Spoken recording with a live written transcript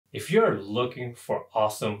If you're looking for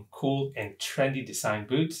awesome, cool, and trendy design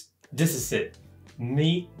boots, this is it.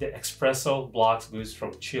 Meet the Xpresole Blocks Boots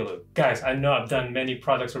from Ccilu. Guys, I know I've done many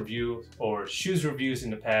products reviews or shoes reviews in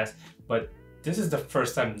the past, but this is the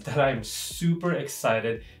first time that I'm super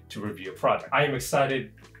excited to review a product. I am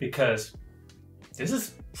excited because this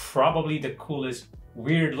is probably the coolest,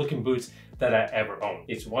 weird looking boots that I ever owned.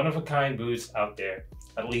 It's one of a kind boots out there,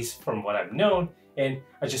 at least from what I've known, and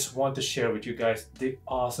I just want to share with you guys the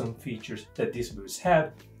awesome features that these boots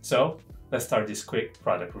have. So let's start this quick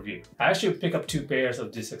product review. I actually picked up 2 pairs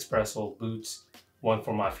of these Xpresole boots. One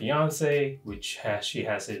for my fiance, she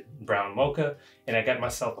has it brown mocha, and I got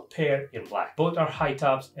myself a pair in black. Both are high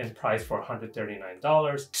tops and priced for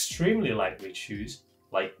 $139. Extremely lightweight shoes.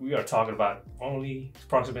 Like, we are talking about only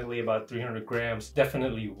approximately about 300 grams.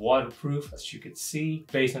 Definitely waterproof, as you can see.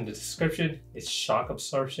 Based on the description, it's shock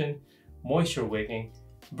absorption, moisture wicking,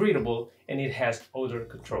 breathable, and it has odor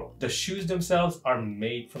control. The shoes themselves are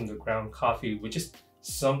made from the ground coffee, which is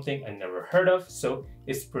something I never heard of, so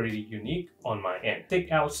it's pretty unique on my end. Thick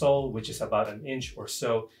outsole, which is about 1 inch or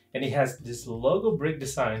so, and it has this logo brick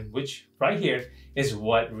design, which right here is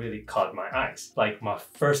what really caught my eyes. Like, my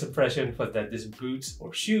first impression was that these boots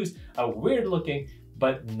or shoes are weird looking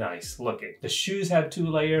but nice looking. The shoes have 2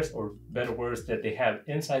 layers, or better words, that they have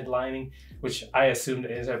inside lining, which I assume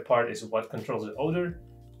the inside part is what controls the odor.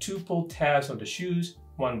 2 pull tabs on the shoes,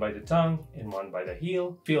 one by the tongue and one by the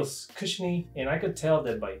heel. Feels cushiony, and I could tell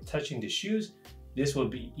that by touching the shoes, this will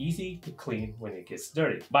be easy to clean when it gets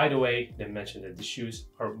dirty. By the way, they mentioned that the shoes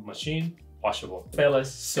are machine washable.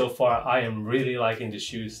 Fellas, so far I am really liking the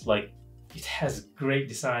shoes. Like, it has great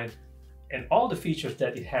design, and all the features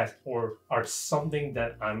that it has are something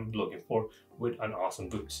that I'm looking for with an awesome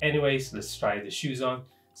boots. Anyways, let's try the shoes on,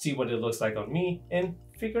 see what it looks like on me, and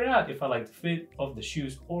figure out if I like the fit of the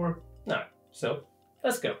shoes or not. So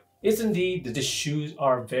let's go. It's indeed that the shoes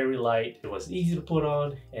are very light. It was easy to put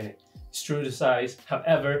on and it's true to size.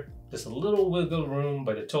 However, there's a little wiggle room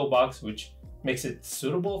by the toe box, which makes it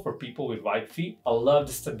suitable for people with wide feet. I love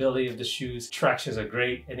the stability of the shoes. Tractions are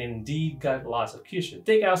great and indeed got lots of cushion.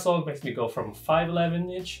 Thick outsole makes me go from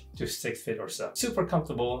 5'11" inch to 6 feet or so. Super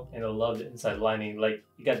comfortable, and I love the inside lining. Like,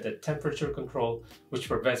 you got the temperature control, which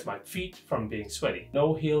prevents my feet from being sweaty.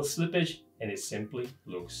 No heel slippage, and it simply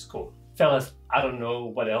looks cool. Fellas, I don't know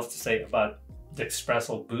what else to say about the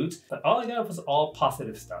Xpresole boots, but all I got was all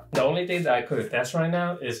positive stuff. The only thing that I could attest right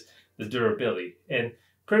now is the durability and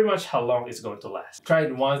pretty much how long it's going to last. Tried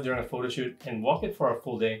it once during a photo shoot and walked it for a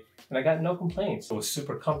full day, and I got no complaints. It was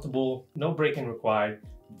super comfortable, no break-in required,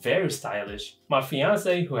 very stylish. My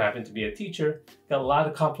fiance, who happened to be a teacher, got a lot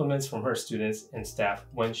of compliments from her students and staff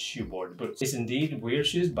when she wore the boots. It's indeed weird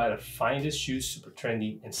shoes, but I find this shoe super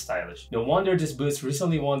trendy and stylish. No wonder this boots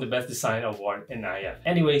recently won the Best Design Award in IF.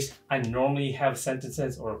 Anyways, I normally have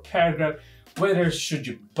sentences or a paragraph whether should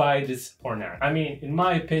you buy this or not. I mean, in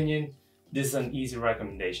my opinion, this is an easy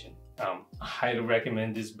recommendation. I highly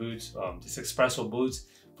recommend these boots, this Xpresole boots,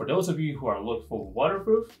 for those of you who are looking for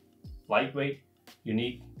waterproof, lightweight,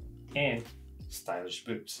 unique, and stylish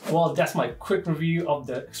boots. Well, that's my quick review of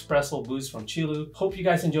the Xpresole boots from Ccilu. Hope you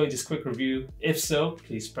guys enjoyed this quick review. If so,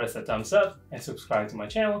 please press that thumbs up and subscribe to my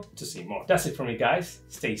channel to see more. That's it for me, guys.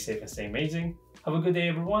 Stay safe and stay amazing. Have a good day,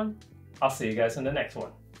 everyone. I'll see you guys in the next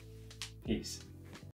one. Peace.